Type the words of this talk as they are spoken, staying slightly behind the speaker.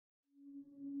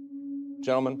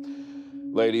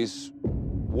Gentlemen, ladies,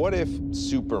 what if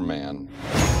Superman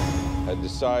had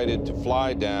decided to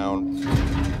fly down,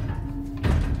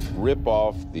 rip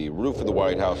off the roof of the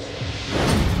White House,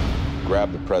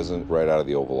 grab the president right out of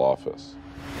the Oval Office?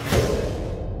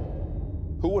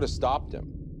 Who would have stopped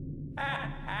him?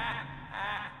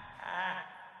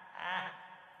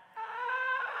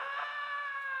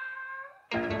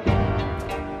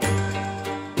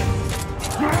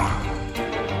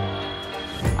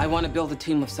 I want to build a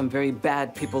team of some very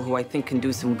bad people who I think can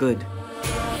do some good.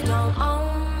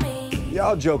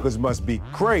 Y'all jokers must be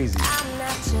crazy.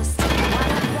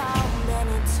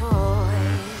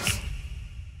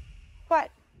 What?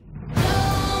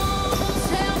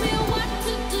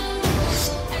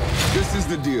 This is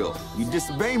the deal. You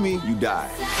disobey me, you die.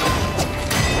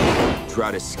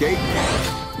 Try to escape,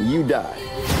 you die.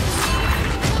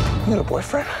 You got a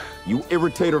boyfriend? You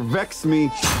irritate or vex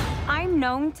me, I'm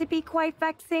known to be quite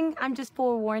vexing. I'm just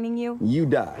forewarning you. you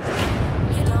die.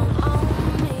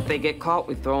 If they get caught,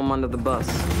 we throw them under the bus.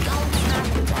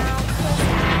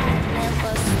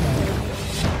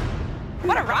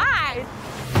 What a ride!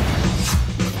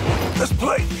 Let's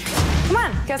play. Come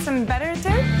on, got some better too?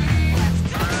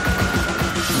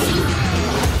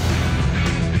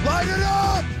 Light it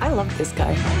up! I love this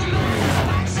guy.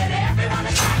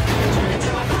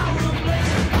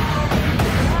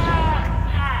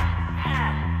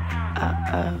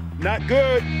 Not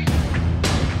good.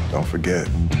 Don't forget,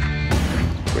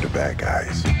 we're the bad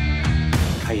guys.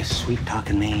 How you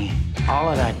sweet-talking me? All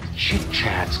of that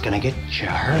chit-chat's gonna get you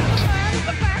hurt.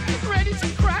 The back is ready to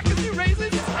crack as he raises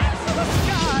his hands to the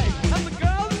sky. And the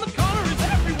girl in the corner is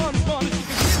everyone's one. And she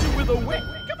can hit you with a wink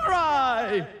of her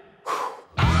eye.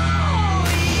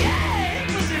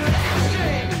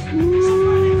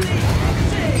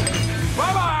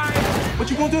 Bye-bye! What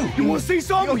you gonna do? You wanna see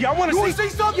something? Yo, y'all wanna see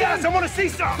something? Yes, I wanna see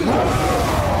something.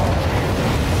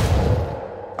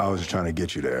 I was just trying to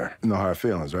get you there. No hard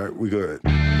feelings, right? We good.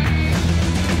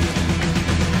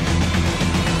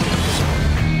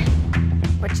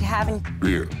 What you having?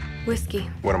 Beer. Whiskey.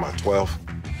 What am I, 12?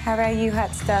 How about you,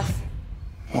 hot stuff?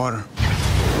 Water.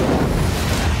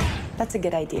 That's a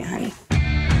good idea, honey.